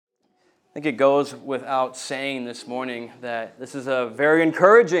I think it goes without saying this morning that this is a very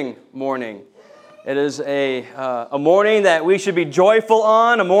encouraging morning. It is a morning that we should be joyful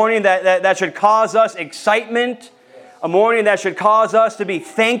on, a morning that should cause us excitement, a morning that should cause us to be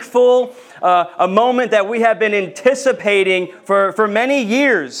thankful, a moment that we have been anticipating for many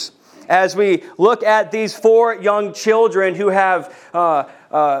years as we look at these four young children who have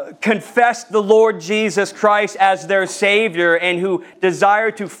confessed the Lord Jesus Christ as their Savior and who desire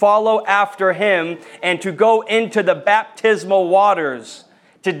to follow after Him and to go into the baptismal waters,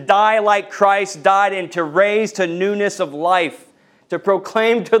 to die like Christ died and to raise to newness of life, to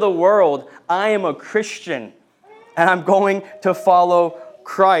proclaim to the world, I am a Christian and I'm going to follow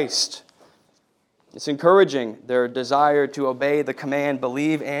Christ. It's encouraging, their desire to obey the command,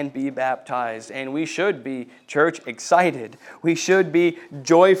 believe and be baptized. And we should be, church, excited. We should be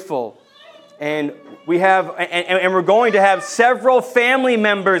joyful. And we're going to have several family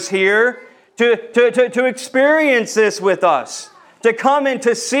members here to experience this with us, to come and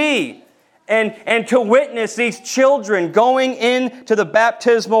to see and to witness these children going into the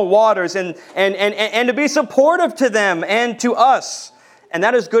baptismal waters and to be supportive to them and to us. And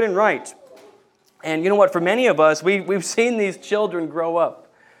that is good and right. And you know what? For many of us, we've seen these children grow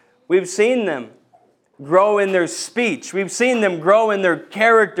up. We've seen them grow in their speech. We've seen them grow in their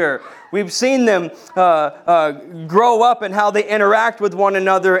character. We've seen them grow up in how they interact with one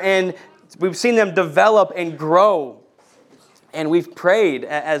another. And we've seen them develop and grow. And we've prayed,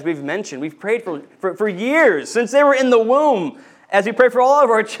 as we've mentioned, we've prayed for years, since they were in the womb, as we pray for all of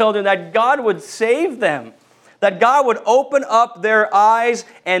our children, that God would save them. That God would open up their eyes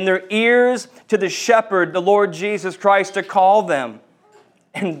and their ears to the shepherd, the Lord Jesus Christ, to call them.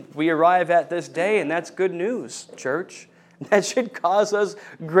 And we arrive at this day, and that's good news, church. That should cause us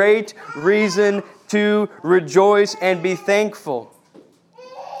great reason to rejoice and be thankful.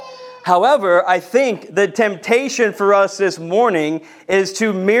 However, I think the temptation for us this morning is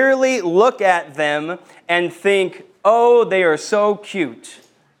to merely look at them and think, oh, they are so cute.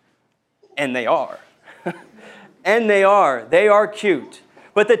 And they are. And they are cute.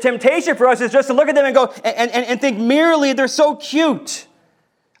 But the temptation for us is just to look at them and go and think merely they're so cute.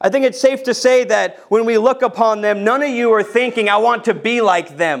 I think it's safe to say that when we look upon them, none of you are thinking, I want to be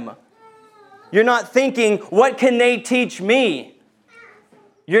like them. You're not thinking, what can they teach me?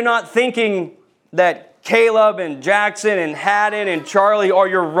 You're not thinking that Caleb and Jackson and Haddon and Charlie are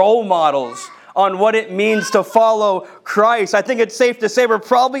your role models on what it means to follow Christ. I think it's safe to say we're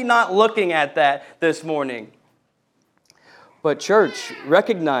probably not looking at that this morning. But church,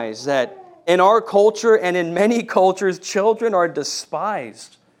 recognize that in our culture and in many cultures, children are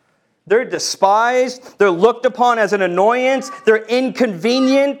despised. They're despised. They're looked upon as an annoyance. They're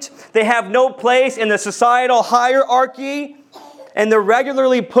inconvenient. They have no place in the societal hierarchy. And they're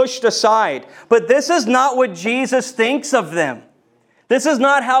regularly pushed aside. But this is not what Jesus thinks of them. This is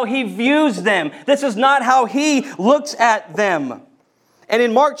not how He views them. This is not how He looks at them. And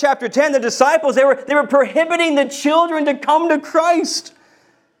in Mark chapter 10, the disciples, they were prohibiting the children to come to Christ.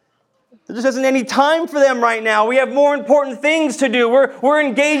 There just isn't any time for them right now. We have more important things to do. We're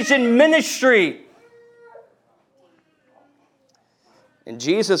engaged in ministry. And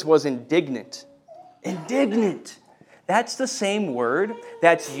Jesus was indignant. Indignant. That's the same word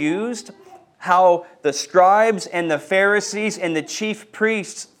that's used how the scribes and the Pharisees and the chief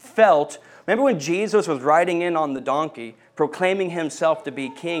priests felt. Remember when Jesus was riding in on the donkey, proclaiming Himself to be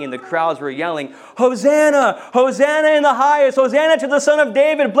king, and the crowds were yelling, Hosanna! Hosanna in the highest! Hosanna to the Son of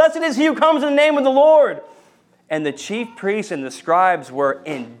David! Blessed is He who comes in the name of the Lord! And the chief priests and the scribes were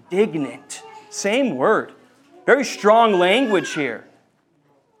indignant. Same word. Very strong language here.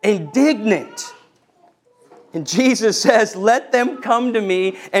 Indignant. And Jesus says, let them come to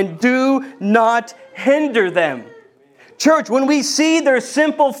me and do not hinder them. Church, when we see their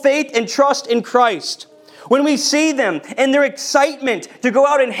simple faith and trust in Christ, when we see them and their excitement to go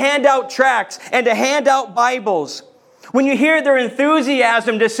out and hand out tracts and to hand out Bibles, when you hear their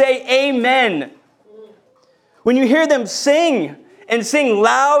enthusiasm to say amen, when you hear them sing and sing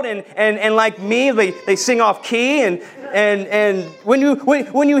loud and like me, they sing off key, and when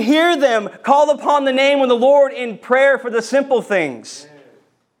you hear them call upon the name of the Lord in prayer for the simple things,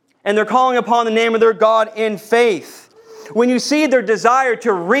 and they're calling upon the name of their God in faith, when you see their desire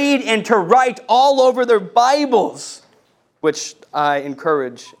to read and to write all over their Bibles, which I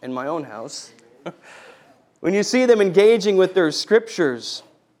encourage in my own house, when you see them engaging with their scriptures,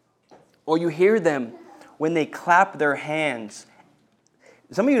 or you hear them when they clap their hands.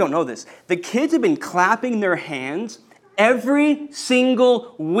 Some of you don't know this. The kids have been clapping their hands every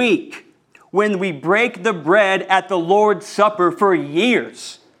single week when we break the bread at the Lord's Supper for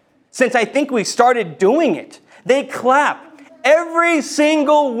years. since I think we started doing it. They clap every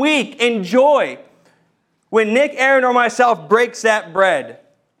single week in joy when Nick, Aaron, or myself breaks that bread.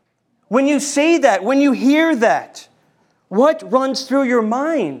 When you see that, when you hear that, what runs through your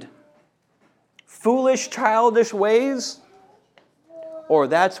mind? Foolish, childish ways? Or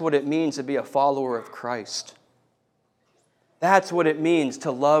that's what it means to be a follower of Christ. That's what it means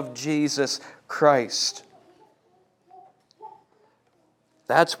to love Jesus Christ.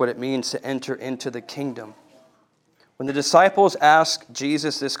 That's what it means to enter into the kingdom. When the disciples ask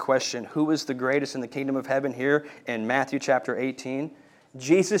Jesus this question, who is the greatest in the kingdom of heaven, here in Matthew chapter 18,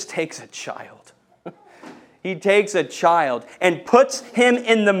 Jesus takes a child. He takes a child and puts him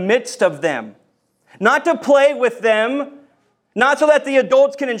in the midst of them. Not to play with them, not so that the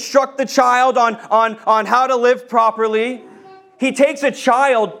adults can instruct the child on how to live properly. He takes a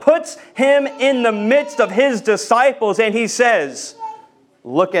child, puts him in the midst of his disciples, and he says,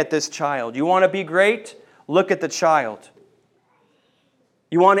 look at this child. You want to be great? Look at the child.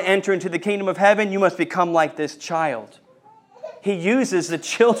 You want to enter into the kingdom of heaven? You must become like this child. He uses the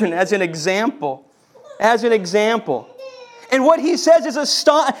children as an example. As an example. And what he says is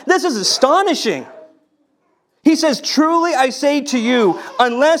this is astonishing. He says, truly I say to you,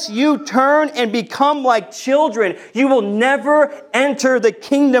 unless you turn and become like children, you will never enter the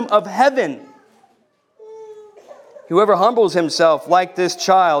kingdom of heaven. Whoever humbles himself like this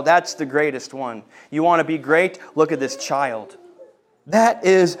child, that's the greatest one. You want to be great? Look at this child. That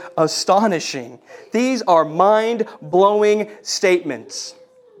is astonishing. These are mind-blowing statements.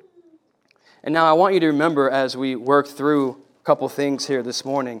 And now I want you to remember as we work through a couple things here this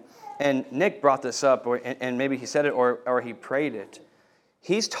morning, and Nick brought this up, and maybe he said it or he prayed it.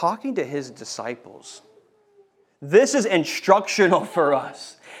 He's talking to his disciples. This is instructional for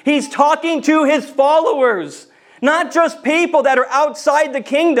us. He's talking to his followers. Not just people that are outside the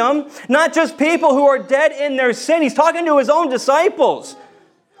kingdom. Not just people who are dead in their sin. He's talking to his own disciples.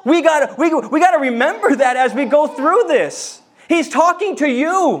 We gotta remember that as we go through this. He's talking to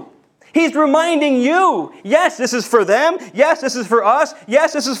you. He's reminding you, yes, this is for them. Yes, this is for us.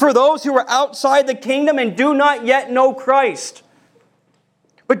 Yes, this is for those who are outside the kingdom and do not yet know Christ.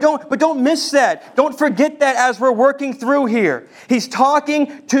 But don't miss that. Don't forget that as we're working through here. He's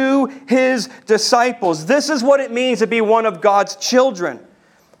talking to his disciples. This is what it means to be one of God's children.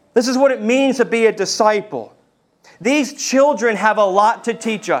 This is what it means to be a disciple. These children have a lot to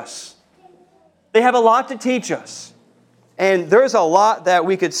teach us. They have a lot to teach us. And there's a lot that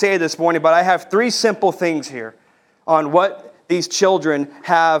we could say this morning, but I have 3 simple things here on what these children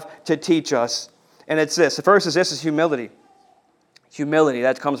have to teach us. And it's this. The first is this is humility. Humility,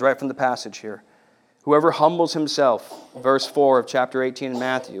 that comes right from the passage here. Whoever humbles himself, verse 4 of chapter 18 in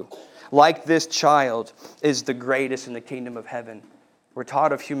Matthew, like this child is the greatest in the kingdom of heaven. We're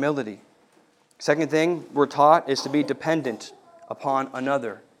taught of humility. Second thing we're taught is to be dependent upon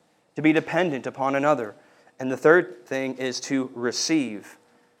another. To be dependent upon another. And the third thing is to receive.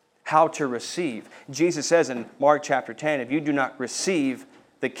 How to receive. Jesus says in Mark chapter 10, if you do not receive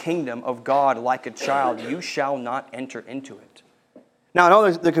the kingdom of God like a child, you shall not enter into it. Now, I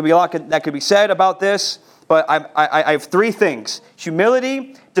know there could be a lot that could be said about this, but I have 3 things.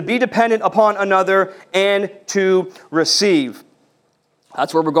 Humility, to be dependent upon another, and to receive.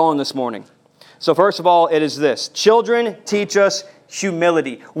 That's where we're going this morning. So first of all, it is this. Children teach us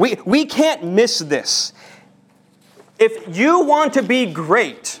humility. We can't miss this. If you want to be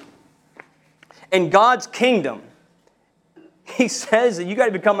great in God's kingdom, he says that you got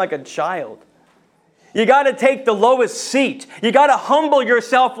to become like a child. You got to take the lowest seat. You got to humble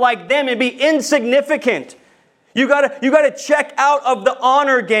yourself like them and be insignificant. You got to check out of the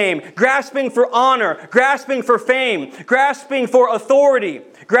honor game, grasping for honor, grasping for fame, grasping for authority,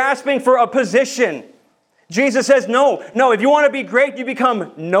 grasping for a position. Jesus says, no, if you want to be great, you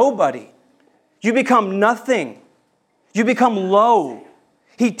become nobody. You become nothing. You become low.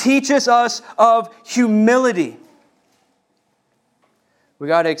 He teaches us of humility. We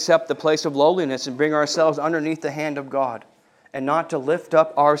got to accept the place of lowliness and bring ourselves underneath the hand of God and not to lift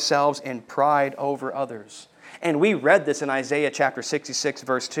up ourselves in pride over others. And we read this in Isaiah chapter 66,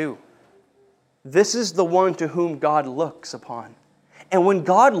 verse 2. This is the one to whom God looks upon. And when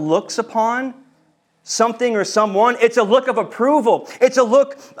God looks upon something or someone, it's a look of approval. It's a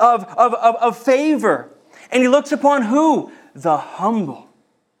look of favor. And he looks upon who? The humble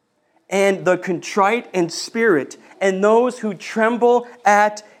and the contrite in spirit, and those who tremble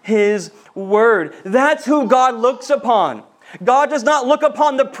at his word. That's who God looks upon. God does not look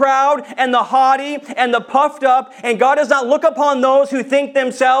upon the proud and the haughty and the puffed up, and God does not look upon those who think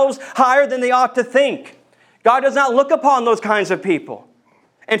themselves higher than they ought to think. God does not look upon those kinds of people.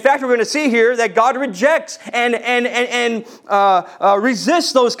 In fact, we're going to see here that God rejects and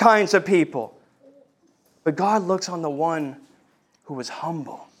resists those kinds of people. But God looks on the one who is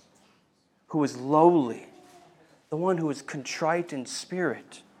humble, who is lowly, the one who is contrite in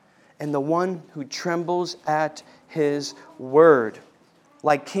spirit, and the one who trembles at his word,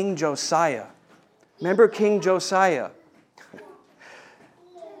 like King Josiah. Remember King Josiah?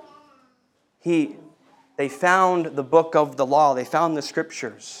 They found the book of the law. They found the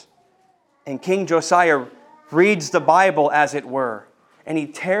scriptures. And King Josiah reads the Bible, as it were, and he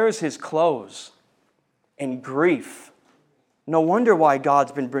tears his clothes in grief. No wonder why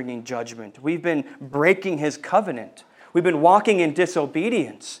God's been bringing judgment. We've been breaking his covenant. We've been walking in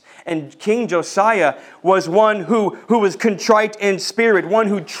disobedience. And King Josiah was one who was contrite in spirit, one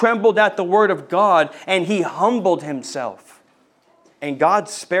who trembled at the word of God, and he humbled himself. And God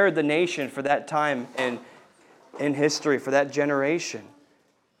spared the nation for that time in history, for that generation.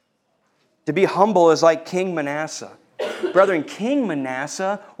 To be humble is like King Manasseh. Brethren, King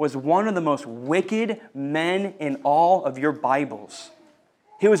Manasseh was one of the most wicked men in all of your Bibles.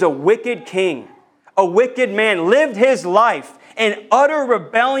 He was a wicked king, a wicked man, lived his life in utter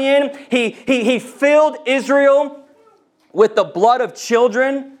rebellion. He filled Israel with the blood of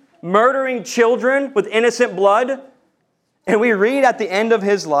children, murdering children with innocent blood. And we read at the end of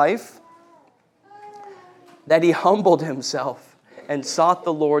his life that he humbled himself and sought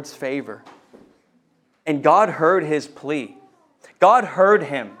the Lord's favor. And God heard his plea. God heard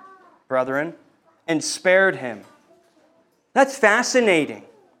him, brethren, and spared him. That's fascinating.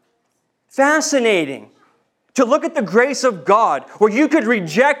 Fascinating. To look at the grace of God, where you could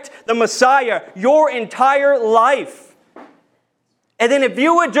reject the Messiah your entire life. And then if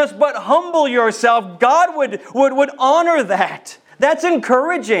you would just but humble yourself, God would honor that. That's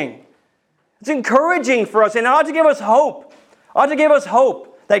encouraging. It's encouraging for us, and it ought to give us hope. It ought to give us hope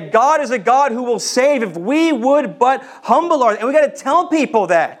that God is a God who will save if we would but humble ourselves. And we got to tell people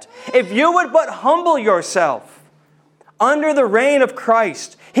that. If you would but humble yourself under the reign of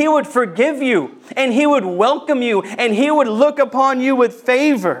Christ, He would forgive you, and He would welcome you, and He would look upon you with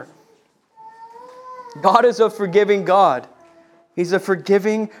favor. God is a forgiving God. He's a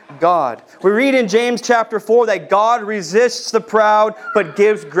forgiving God. We read in James chapter 4 that God resists the proud but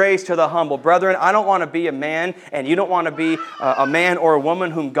gives grace to the humble. Brethren, I don't want to be a man, and you don't want to be a man or a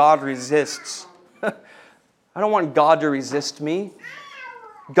woman whom God resists. I don't want God to resist me.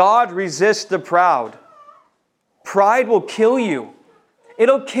 God resists the proud. Pride will kill you.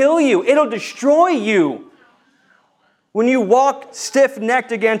 It'll kill you. It'll destroy you. When you walk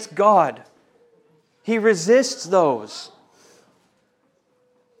stiff-necked against God, He resists those.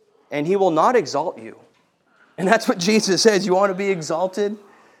 And He will not exalt you. And that's what Jesus says. You want to be exalted?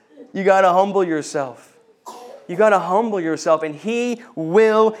 You got to humble yourself. You got to humble yourself, and He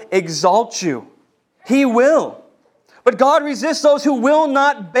will exalt you. He will. But God resists those who will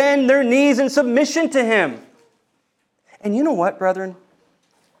not bend their knees in submission to Him. And you know what, brethren?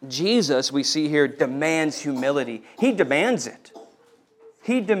 Jesus, we see here, demands humility. He demands it.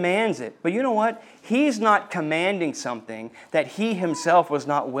 He demands it. But you know what? He's not commanding something that He Himself was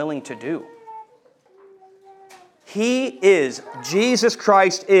not willing to do. Jesus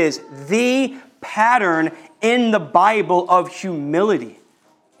Christ is the pattern in the Bible of humility.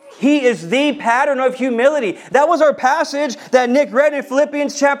 He is the pattern of humility. That was our passage that Nick read in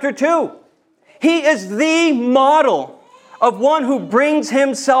Philippians chapter 2. He is the model of one who brings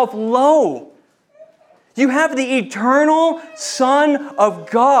himself low. You have the eternal Son of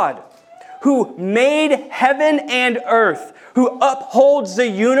God who made heaven and earth, who upholds the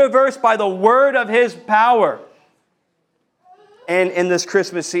universe by the word of His power. And in this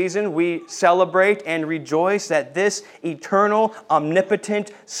Christmas season, we celebrate and rejoice that this eternal,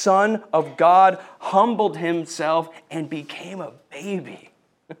 omnipotent Son of God humbled Himself and became a baby.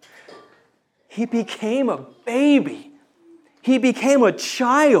 He became a baby. He became a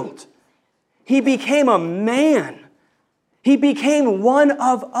child. He became a man. He became one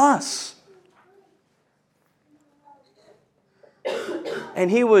of us. And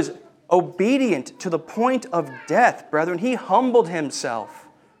He was obedient to the point of death, brethren. He humbled Himself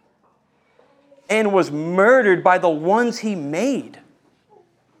and was murdered by the ones He made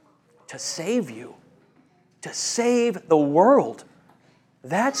to save you, to save the world.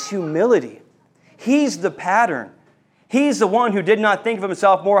 That's humility. He's the pattern. He's the one who did not think of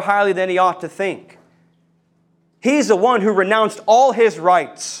Himself more highly than He ought to think. He's the one who renounced all His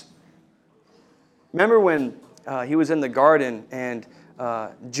rights. Remember when He was in the garden and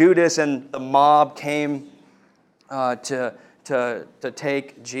Judas and the mob came to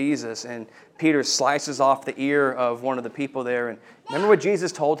take Jesus, and Peter slices off the ear of one of the people there. And remember what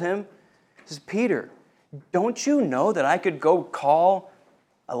Jesus told him? He says, Peter, don't you know that I could go call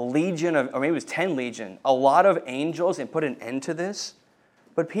a legion of, or maybe it was 10 legion, a lot of angels and put an end to this?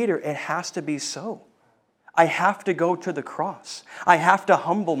 But Peter, it has to be so. I have to go to the cross. I have to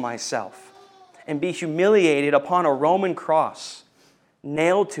humble myself and be humiliated upon a Roman cross,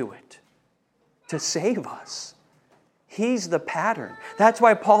 nailed to it, to save us. He's the pattern. That's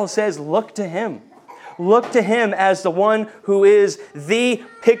why Paul says, look to him. Look to him as the one who is the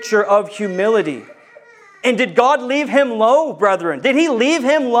picture of humility. And did God leave him low, brethren? Did he leave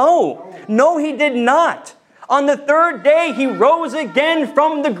him low? No, he did not. On the third day, he rose again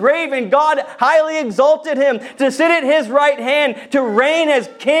from the grave, and God highly exalted him to sit at his right hand to reign as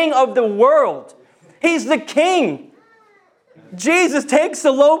king of the world. He's the king. Jesus takes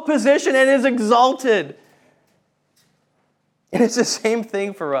the low position and is exalted. And it's the same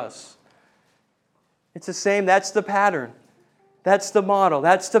thing for us. It's the same. That's the pattern. That's the model.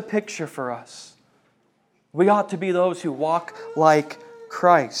 That's the picture for us. We ought to be those who walk like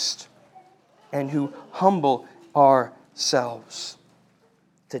Christ and who humble ourselves.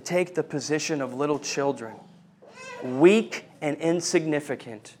 To take the position of little children, weak and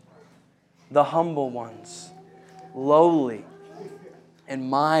insignificant, the humble ones, lowly and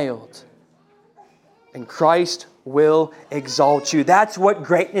mild. And Christ will exalt you. That's what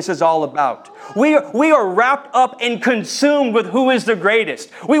greatness is all about. We are wrapped up and consumed with who is the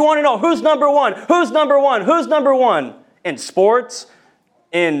greatest. We want to know who's number one, who's number one, who's number one. In sports,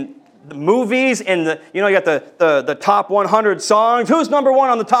 in the movies, in the, you got the top 100 songs. Who's number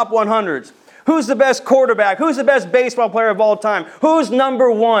one on the top 100s? Who's the best quarterback? Who's the best baseball player of all time? Who's number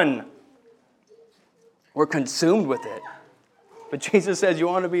one? We're consumed with it. But Jesus says, you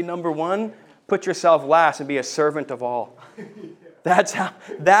want to be number one? Put yourself last and be a servant of all. That's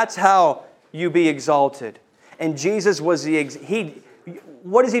how you be exalted. And Jesus was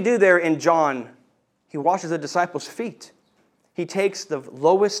what does he do there in John? He washes the disciples' feet. He takes the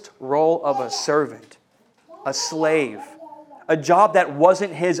lowest role of a servant, a slave, a job that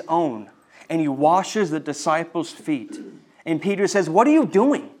wasn't his own. And he washes the disciples' feet. And Peter says, what are you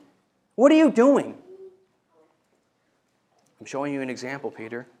doing? What are you doing? I'm showing you an example,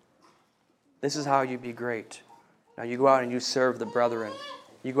 Peter. This is how you be great. Now you go out and you serve the brethren.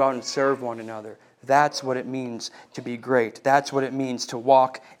 You go out and serve one another. That's what it means to be great. That's what it means to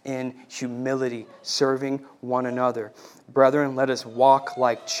walk in humility, serving one another. Brethren, let us walk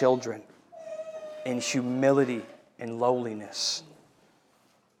like children in humility and lowliness.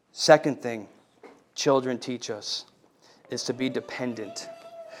 Second thing children teach us is to be dependent.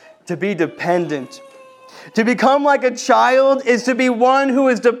 To be dependent. To become like a child is to be one who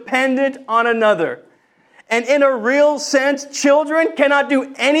is dependent on another. And in a real sense, children cannot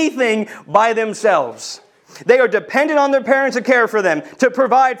do anything by themselves. They are dependent on their parents to care for them, to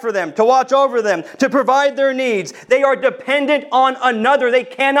provide for them, to watch over them, to provide their needs. They are dependent on another. They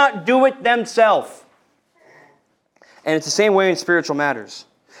cannot do it themselves. And it's the same way in spiritual matters.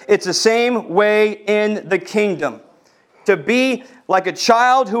 It's the same way in the kingdom. To be like a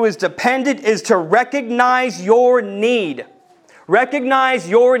child who is dependent is to recognize your need. Recognize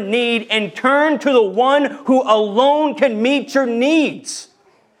your need and turn to the one who alone can meet your needs.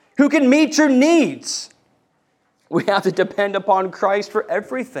 Who can meet your needs. We have to depend upon Christ for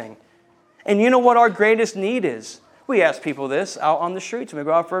everything. And you know what our greatest need is? We ask people this out on the streets when we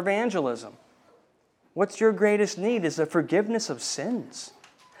go out for evangelism. What's your greatest need? Is the forgiveness of sins.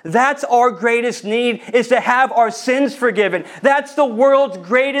 That's our greatest need, is to have our sins forgiven. That's the world's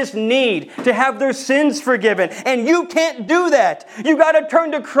greatest need, to have their sins forgiven. And you can't do that. You got to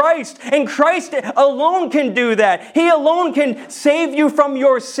turn to Christ. And Christ alone can do that. He alone can save you from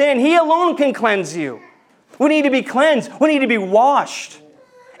your sin. He alone can cleanse you. We need to be cleansed. We need to be washed.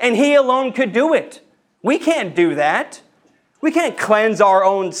 And He alone could do it. We can't do that. We can't cleanse our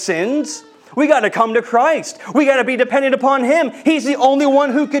own sins. We got to come to Christ. We got to be dependent upon Him. He's the only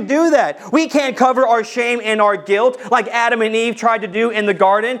one who could do that. We can't cover our shame and our guilt like Adam and Eve tried to do in the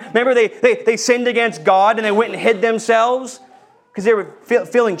garden. Remember, they sinned against God and they went and hid themselves because they were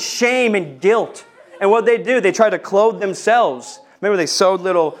feeling shame and guilt. And what they do, they tried to clothe themselves. Remember, they sewed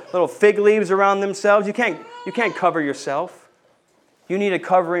little fig leaves around themselves. You can't cover yourself. You need a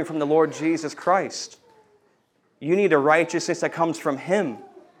covering from the Lord Jesus Christ. You need a righteousness that comes from Him.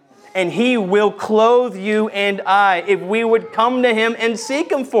 And He will clothe you and I if we would come to Him and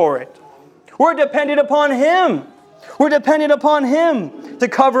seek Him for it. We're dependent upon Him. We're dependent upon Him to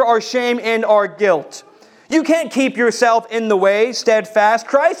cover our shame and our guilt. You can't keep yourself in the way, steadfast.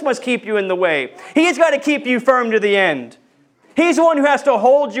 Christ must keep you in the way. He's got to keep you firm to the end. He's the one who has to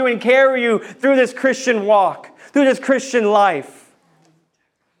hold you and carry you through this Christian walk, through this Christian life.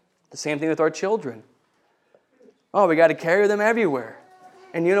 The same thing with our children. Oh, we got to carry them everywhere.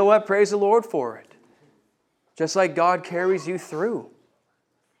 And you know what? Praise the Lord for it. Just like God carries you through.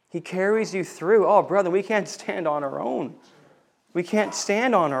 He carries you through. Oh, brother, we can't stand on our own. We can't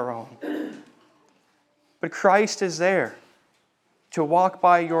stand on our own. But Christ is there to walk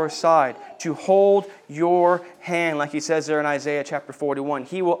by your side, to hold your hand, like he says there in Isaiah chapter 41.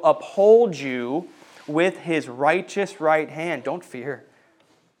 He will uphold you with his righteous right hand. Don't fear.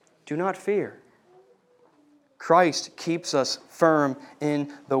 Do not fear. Christ keeps us firm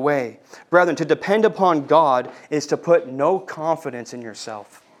in the way. Brethren, to depend upon God is to put no confidence in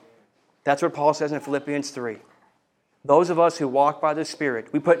yourself. That's what Paul says in Philippians 3. Those of us who walk by the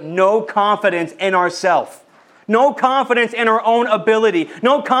Spirit, we put no confidence in ourselves. No confidence in our own ability.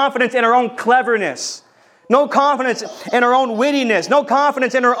 No confidence in our own cleverness. No confidence in our own wittiness. No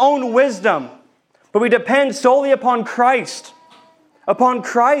confidence in our own wisdom. But we depend solely upon Christ. Upon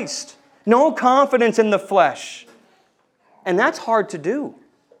Christ. No confidence in the flesh. And that's hard to do.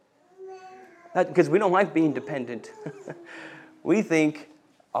 Because we don't like being dependent. We think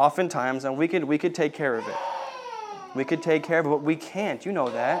oftentimes that we could take care of it. We could take care of it, but we can't. You know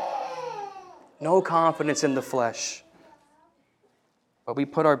that. No confidence in the flesh. But we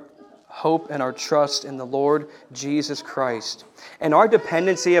put our hope and our trust in the Lord Jesus Christ. And our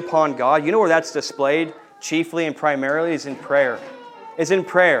dependency upon God, you know where that's displayed chiefly and primarily is in prayer. Is in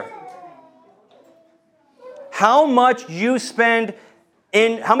prayer. How much time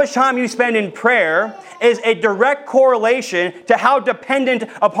you spend in prayer is a direct correlation to how dependent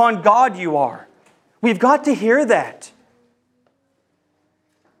upon God you are. We've got to hear that.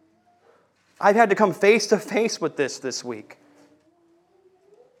 I've had to come face to face with this week.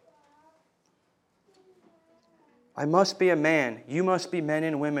 I must be a man. You must be men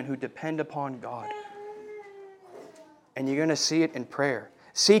and women who depend upon God. And you're going to see it in prayer.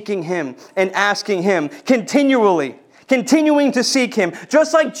 Seeking Him and asking Him continually. Continuing to seek Him.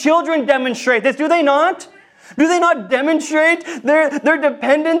 Just like children demonstrate this, do they not? Do they not demonstrate their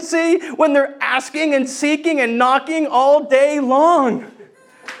dependency when they're asking and seeking and knocking all day long?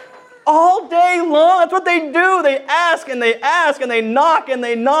 All day long. That's what they do. They ask and they ask and they knock and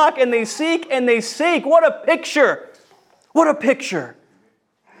they knock and they seek and they seek. What a picture. What a picture.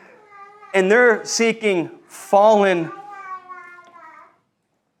 And they're seeking fallen,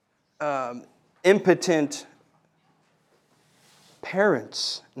 impotent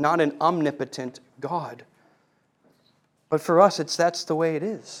parents, not an omnipotent God. But for us, that's the way it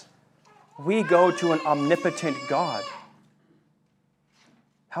is. We go to an omnipotent God.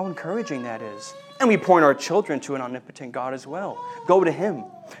 How encouraging that is. And we point our children to an omnipotent God as well. Go to Him.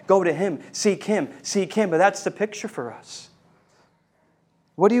 Go to Him. Seek Him. Seek Him. But that's the picture for us.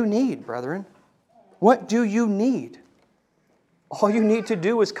 What do you need, brethren? What do you need? All you need to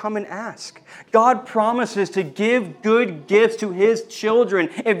do is come and ask. God promises to give good gifts to His children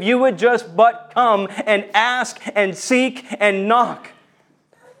if you would just but come and ask and seek and knock.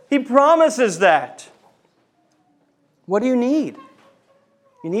 He promises that. What do you need?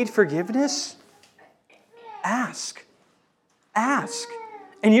 You need forgiveness? Ask. Ask.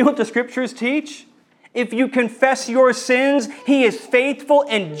 And you know what the Scriptures teach? If you confess your sins, He is faithful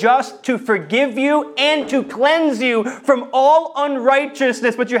and just to forgive you and to cleanse you from all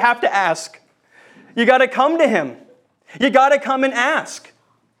unrighteousness. But you have to ask. You got to come to Him. You got to come and ask.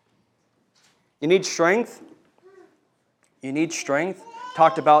 You need strength. You need strength.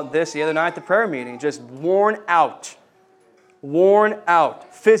 Talked about this the other night at the prayer meeting. Just worn out. Worn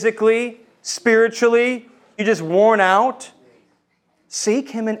out. Physically, spiritually, you're just worn out. Seek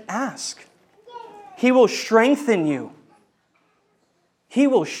Him and ask. He will strengthen you. He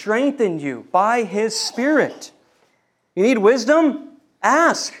will strengthen you by His Spirit. You need wisdom?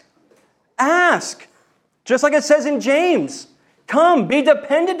 Ask. Ask. Just like it says in James. Come, be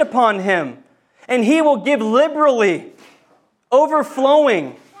dependent upon Him, and He will give liberally,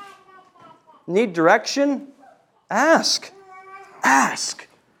 overflowing. Need direction? Ask. Ask.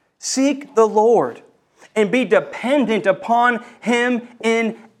 Seek the Lord and be dependent upon Him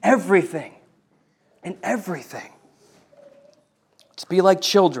in everything. In everything. Let's be like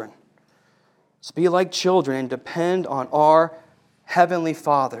children. Let's be like children and depend on our Heavenly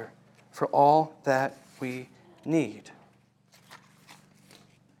Father for all that we need.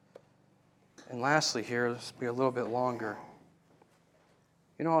 And lastly here, let's be a little bit longer.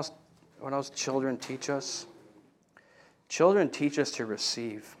 You know what else children teach us? Children teach us to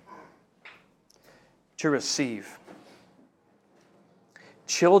receive. To receive.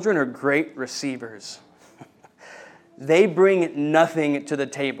 Children are great receivers. they bring nothing to the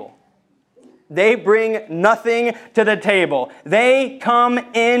table. They bring nothing to the table. They come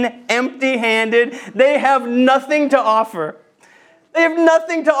in empty-handed. They have nothing to offer. They have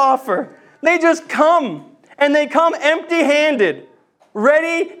nothing to offer. They just come, and they come empty-handed,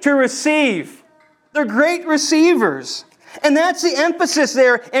 ready to receive. They're great receivers. And that's the emphasis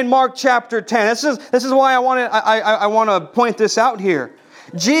there in Mark chapter 10. This is why I want to point this out here.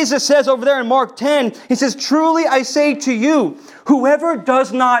 Jesus says over there in Mark 10, He says, "Truly I say to you, whoever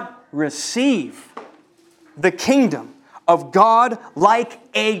does not receive the kingdom of God like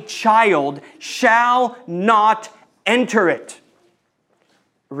a child shall not enter it."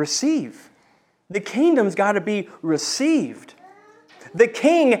 Receive. The kingdom's got to be received. The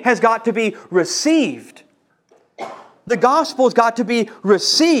king has got to be received. The gospel's got to be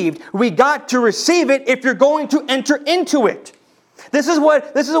received. We got to receive it if you're going to enter into it. This is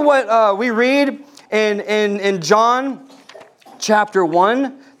what we read in John chapter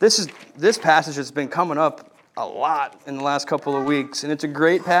 1. This passage has been coming up a lot in the last couple of weeks, and it's a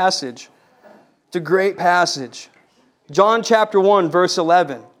great passage. It's a great passage. John chapter 1, verse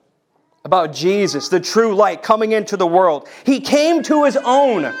 11, about Jesus, the true light, coming into the world. He came to His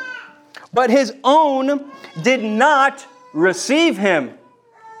own, but His own did not receive Him.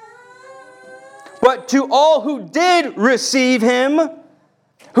 But to all who did receive Him,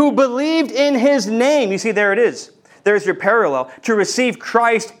 who believed in His name. You see, there it is. There's your parallel. To receive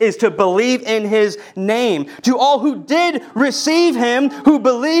Christ is to believe in His name. To all who did receive Him, who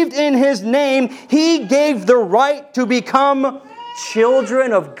believed in His name, He gave the right to become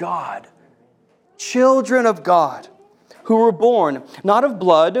children of God. Children of God, who were born not of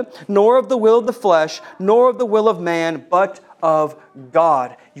blood, nor of the will of the flesh, nor of the will of man, but of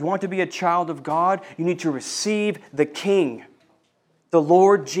God. You want to be a child of God? You need to receive the King, the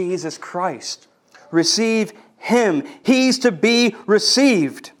Lord Jesus Christ. Receive Him. He's to be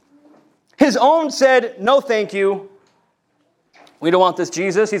received. His own said, "No, thank you. We don't want this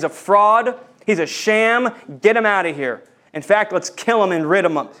Jesus. He's a fraud. He's a sham. Get Him out of here. In fact, let's kill Him and rid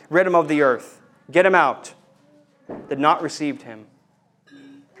Him of the earth. Get Him out." Did not receive Him.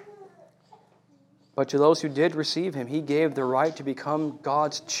 But to those who did receive Him, He gave the right to become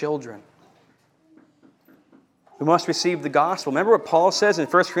God's children. We must receive the gospel. Remember what Paul says in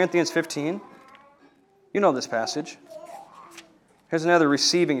 1 Corinthians 15? You know this passage. Here's another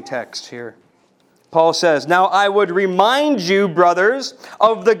receiving text here. Paul says, "Now I would remind you, brothers,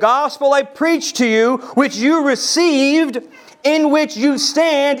 of the gospel I preached to you, which you received, in which you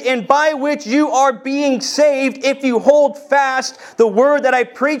stand, and by which you are being saved, if you hold fast the word that I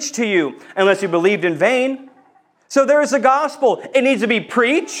preached to you, unless you believed in vain." So there is the gospel. It needs to be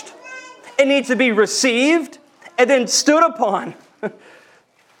preached. It needs to be received, and then stood upon.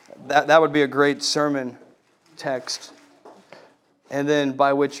 That would be a great sermon text. And then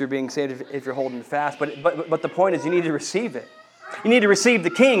by which you're being saved if you're holding fast. But the point is, you need to receive it. You need to receive the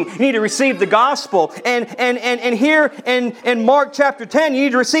King. You need to receive the gospel. And here in Mark chapter 10, you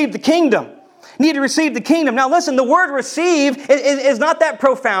need to receive the kingdom. You need to receive the kingdom. Now listen, the word receive is not that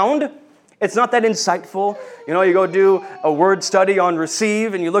profound. It's not that insightful. You know, you go do a word study on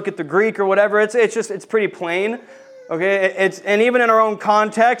receive and you look at the Greek or whatever. It's pretty plain. Okay, and even in our own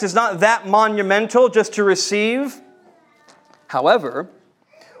context, it's not that monumental just to receive. However,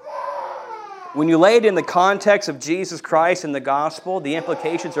 when you lay it in the context of Jesus Christ and the gospel, the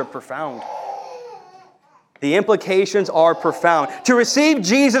implications are profound. The implications are profound. To receive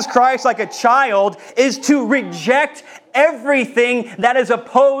Jesus Christ like a child is to reject everything that is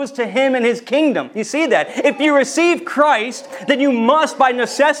opposed to Him and His kingdom. You see that? If you receive Christ, then you must, by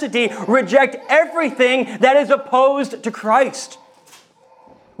necessity, reject everything that is opposed to Christ.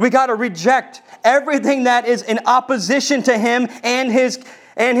 We got to reject everything that is in opposition to Him and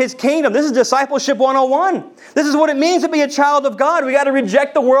His kingdom. This is discipleship 101. This is what it means to be a child of God. We got to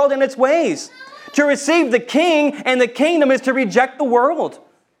reject the world and its ways. To receive the King and the kingdom is to reject the world.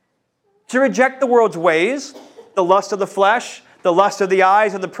 To reject the world's ways, the lust of the flesh, the lust of the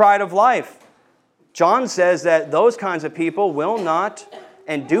eyes, and the pride of life. John says that those kinds of people will not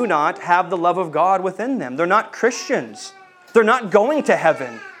and do not have the love of God within them. They're not Christians. They're not going to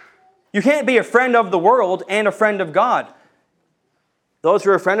heaven. You can't be a friend of the world and a friend of God. Those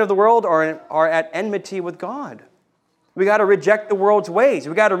who are a friend of the world are at enmity with God. We got to reject the world's ways.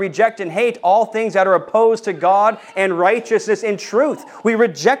 We got to reject and hate all things that are opposed to God and righteousness and truth. We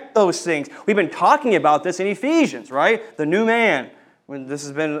reject those things. We've been talking about this in Ephesians, right? The new man. This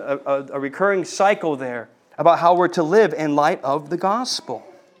has been a recurring cycle there about how we're to live in light of the gospel.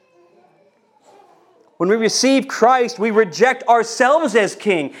 When we receive Christ, we reject ourselves as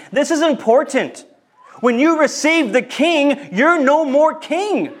king. This is important. When you receive the King, you're no more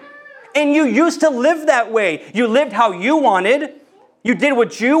king. And you used to live that way. You lived how you wanted. You did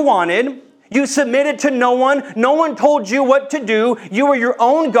what you wanted. You submitted to no one. No one told you what to do. You were your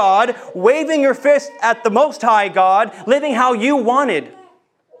own God, waving your fist at the Most High God, living how you wanted,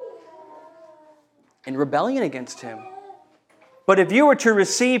 in rebellion against Him. But if you were to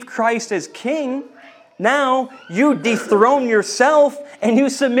receive Christ as King, now you dethrone yourself and you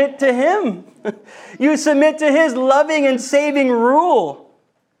submit to Him. You submit to His loving and saving rule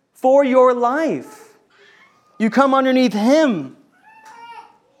for your life. You come underneath Him.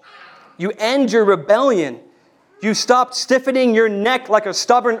 You end your rebellion. You stopped stiffening your neck like a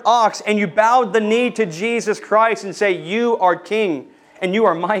stubborn ox, and you bowed the knee to Jesus Christ and say, you are King, and you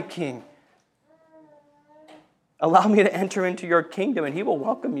are my King. Allow me to enter into your kingdom, and He will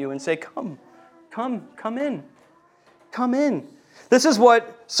welcome you and say, come in. Come in. This is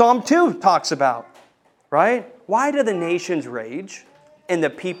what Psalm 2 talks about, right? Why do the nations rage and the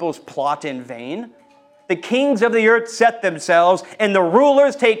peoples plot in vain? The kings of the earth set themselves, and the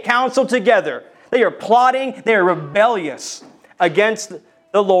rulers take counsel together. They are plotting, they are rebellious against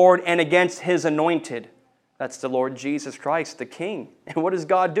the Lord and against His anointed. That's the Lord Jesus Christ, the King. And what does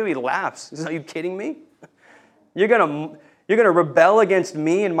God do? He laughs. He says, are you kidding me? You're going to rebel against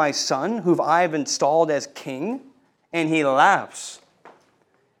me and my Son, whom I've installed as King? And He laughs.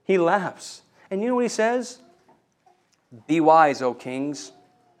 He laughs. And you know what He says? Be wise, O kings.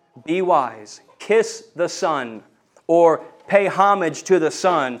 Be wise. Kiss the Son, or pay homage to the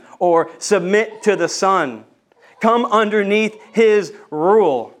Son, or submit to the Son. Come underneath His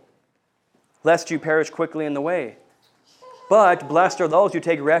rule, lest you perish quickly in the way. But blessed are those who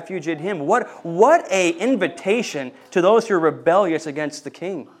take refuge in Him. What an invitation to those who are rebellious against the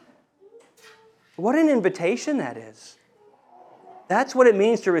King. What an invitation that is. That's what it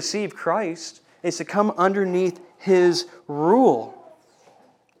means to receive Christ, is to come underneath His rule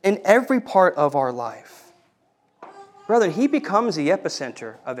in every part of our life. Brother, He becomes the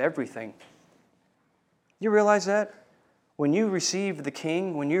epicenter of everything. You realize that? When you receive the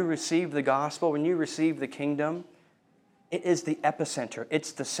King, when you receive the gospel, when you receive the kingdom, it is the epicenter.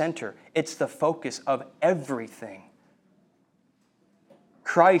 It's the center. It's the focus of everything.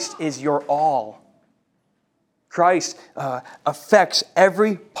 Christ is your all. Christ affects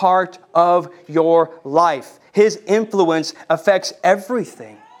every part of your life. His influence affects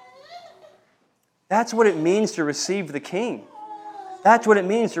everything. That's what it means to receive the King. That's what it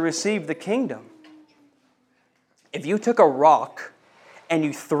means to receive the kingdom. If you took a rock and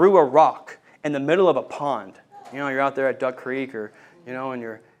you threw a rock in the middle of a pond, you're out there at Duck Creek, or and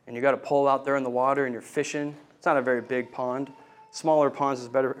you got a pole out there in the water and you're fishing. It's not a very big pond. Smaller ponds is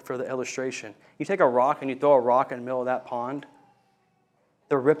better for the illustration. You take a rock and you throw a rock in the middle of that pond,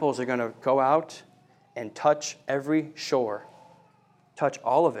 the ripples are going to go out and touch every shore. Touch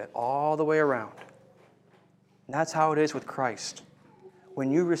all of it, all the way around. And that's how it is with Christ.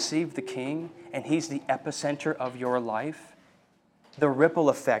 When you receive the King and He's the epicenter of your life, the ripple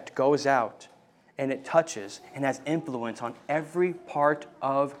effect goes out and it touches and has influence on every part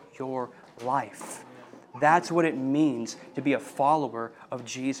of your life. That's what it means to be a follower of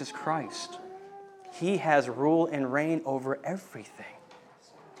Jesus Christ. He has rule and reign over everything.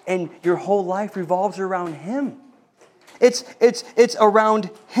 And your whole life revolves around Him. It's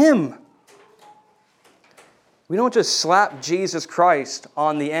around Him. We don't just slap Jesus Christ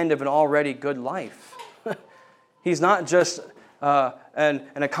on the end of an already good life. He's not just an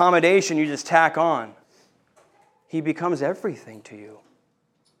accommodation you just tack on. He becomes everything to you.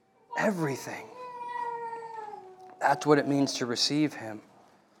 Everything. That's what it means to receive Him.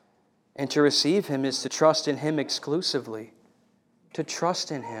 And to receive Him is to trust in Him exclusively. To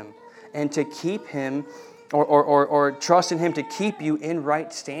trust in Him and to keep Him, or trust in Him to keep you in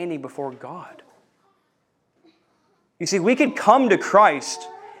right standing before God. You see, we can come to Christ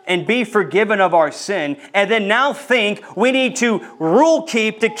and be forgiven of our sin, and then now think we need to rule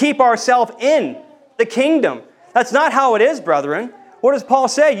keep to keep ourselves in the kingdom. That's not how it is, brethren. What does Paul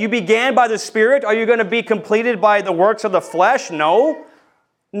say? You began by the Spirit. Are you going to be completed by the works of the flesh? No.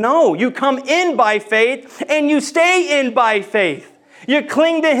 No. You come in by faith, and you stay in by faith. You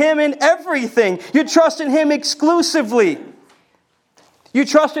cling to Him in everything. You trust in Him exclusively. You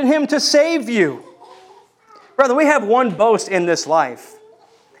trust in Him to save you. Brother, we have one boast in this life,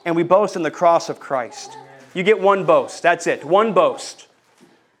 and we boast in the cross of Christ. You get one boast. That's it. One boast.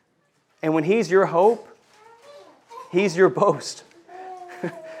 And when He's your hope, He's your boast.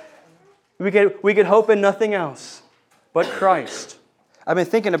 We could hope in nothing else but Christ. I've been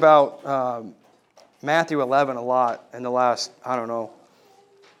thinking about Matthew 11 a lot in the last,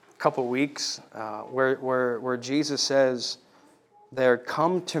 couple weeks where Jesus says there,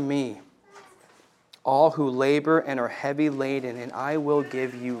 "Come to me, all who labor and are heavy laden, and I will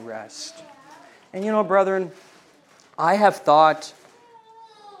give you rest." And you know, brethren, I have thought,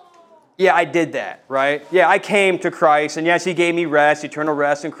 yeah, I did that, right? Yeah, I came to Christ, and yes, He gave me rest, eternal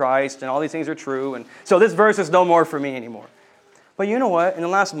rest in Christ, and all these things are true. And so this verse is no more for me anymore. But you know what? In the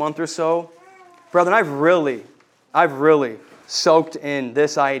last month or so, brethren, I've really soaked in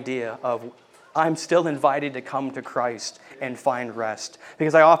this idea of I'm still invited to come to Christ and find rest.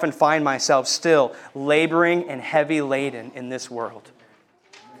 Because I often find myself still laboring and heavy laden in this world.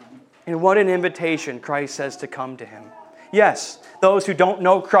 And what an invitation Christ says to come to Him. Yes, those who don't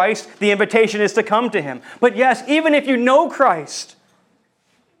know Christ, the invitation is to come to Him. But yes, even if you know Christ,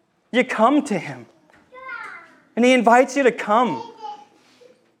 you come to Him. And He invites you to come.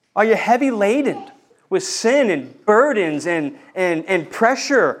 Are you heavy laden with sin and burdens and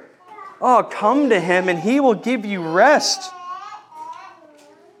pressure? Oh, come to Him and He will give you rest.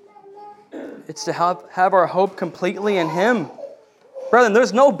 It's to have our hope completely in Him. Brethren,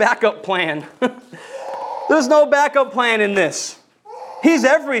 there's no backup plan. There's no backup plan in this. He's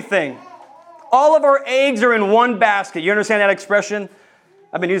everything. All of our eggs are in one basket. You understand that expression?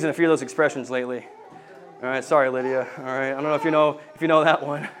 I've been using a few of those expressions lately. All right, sorry, Lydia. All right, I don't know if you know that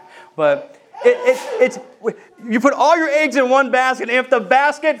one, but it's you put all your eggs in one basket, and if the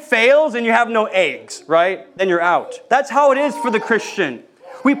basket fails and you have no eggs, right, then you're out. That's how it is for the Christian.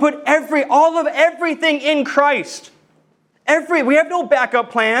 We put all of everything in Christ. We have no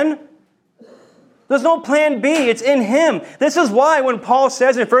backup plan. There's no plan B. It's in Him. This is why when Paul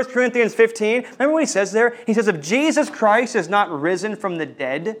says in 1 Corinthians 15, remember what he says there? He says, if Jesus Christ is not risen from the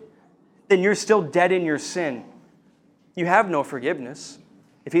dead, then you're still dead in your sin. You have no forgiveness.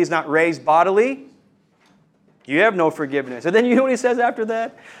 If He's not raised bodily, you have no forgiveness. And then you know what he says after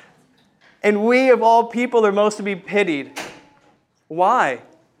that? And we of all people are most to be pitied. Why?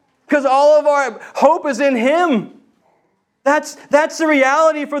 Because all of our hope is in Him. That's the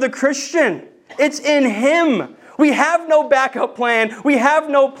reality for the Christian. It's in Him. We have no backup plan. We have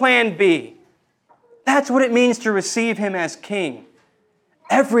no plan B. That's what it means to receive Him as King.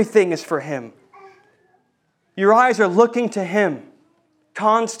 Everything is for Him. Your eyes are looking to Him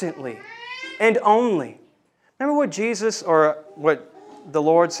constantly and only. Remember what the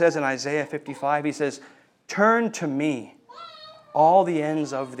Lord says in Isaiah 55? He says, "Turn to me, all the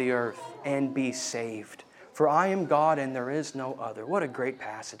ends of the earth, and be saved. For I am God and there is no other." What a great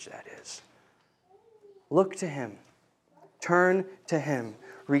passage that is. Look to Him. Turn to Him.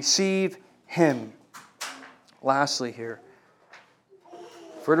 Receive Him. Lastly here,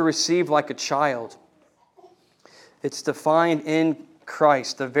 if we're to receive like a child, it's to find in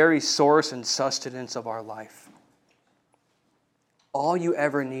Christ the very source and sustenance of our life. All you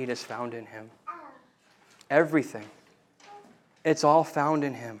ever need is found in Him. Everything. It's all found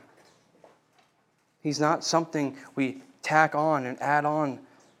in Him. He's not something we tack on and add on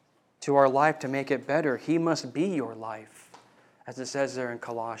to our life to make it better. He must be your life. As it says there in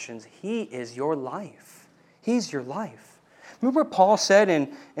Colossians, He is your life. He's your life. Remember what Paul said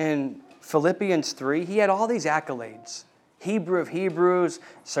in Philippians 3? He had all these accolades. Hebrew of Hebrews,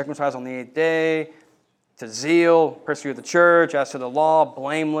 circumcised on the 8th day, to zeal, persecuted the church, as to the law,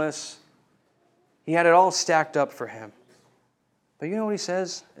 blameless. He had it all stacked up for him. But you know what he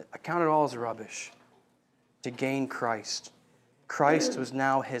says? I count it all as rubbish to gain Christ. Christ was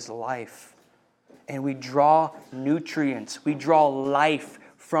now his life. And we draw nutrients. We draw life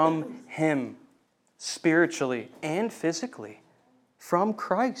from Him, spiritually and physically, from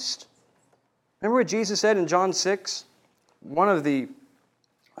Christ. Remember what Jesus said in John 6? One of the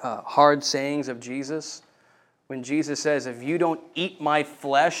hard sayings of Jesus, when Jesus says, if you don't eat my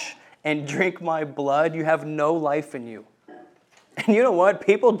flesh and drink my blood, you have no life in you. And you know what?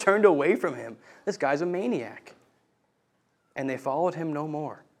 People turned away from Him. This guy's a maniac. And they followed Him no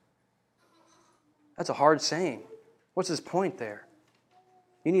more. That's a hard saying. What's his point there?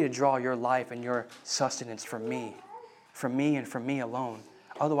 You need to draw your life and your sustenance from me and from me alone.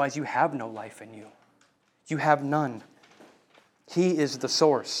 Otherwise, you have no life in you. You have none. He is the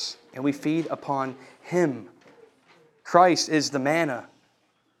source, and we feed upon Him. Christ is the manna,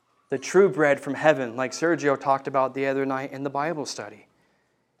 the true bread from heaven, like Sergio talked about the other night in the Bible study.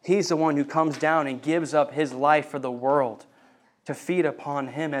 He's the one who comes down and gives up His life for the world to feed upon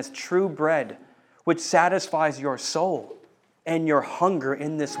Him as true bread, which satisfies your soul and your hunger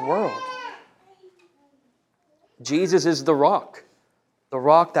in this world. Jesus is the rock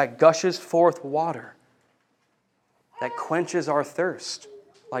that gushes forth water, that quenches our thirst,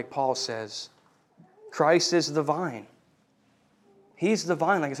 like Paul says. Christ is the vine. He's the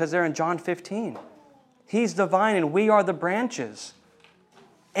vine, like it says there in John 15. He's the vine and we are the branches.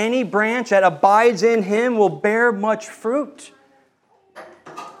 Any branch that abides in Him will bear much fruit.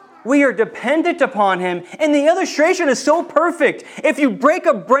 We are dependent upon Him. And the illustration is so perfect. If you break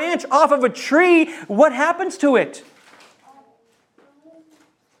a branch off of a tree, what happens to it?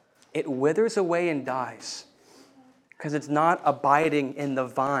 It withers away and dies because it's not abiding in the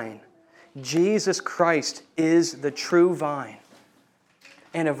vine. Jesus Christ is the true vine.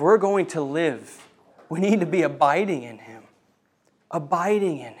 And if we're going to live, we need to be abiding in Him.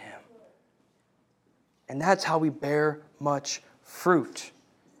 Abiding in Him. And that's how we bear much fruit.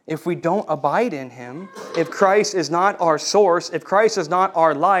 If we don't abide in Him, if Christ is not our source, if Christ is not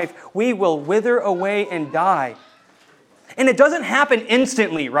our life, we will wither away and die. And it doesn't happen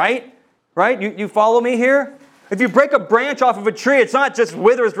instantly, right? Right? You follow me here? If you break a branch off of a tree, it's not just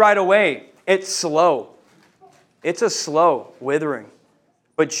withers right away. It's slow. It's a slow withering.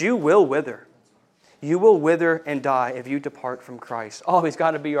 But you will wither. You will wither and die if you depart from Christ. Oh, He's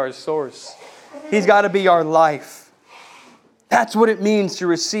got to be our source. He's got to be our life. That's what it means to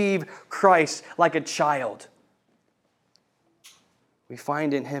receive Christ like a child. We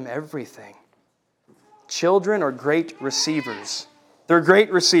find in Him everything. Children are great receivers. They're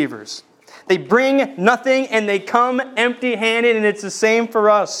great receivers. They bring nothing and they come empty-handed, and it's the same for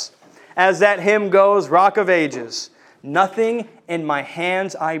us. As that hymn goes, Rock of Ages, nothing in my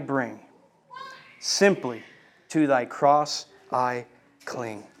hands I bring, simply to Thy cross I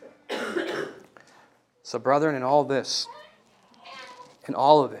cling. So brethren, in all this, in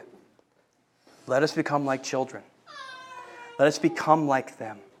all of it, let us become like children. Let us become like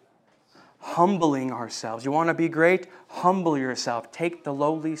them. Humbling ourselves. You want to be great? Humble yourself. Take the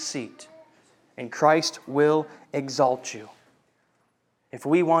lowly seat. And Christ will exalt you. If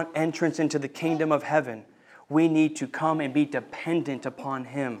we want entrance into the kingdom of heaven, we need to come and be dependent upon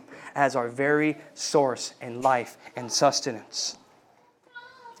Him as our very source and life and sustenance.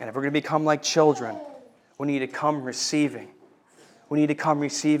 And if we're going to become like children, we need to come receiving. We need to come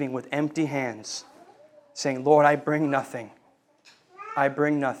receiving with empty hands, saying, Lord, I bring nothing. I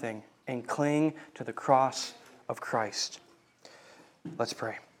bring nothing, and cling to the cross of Christ. Let's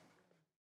pray.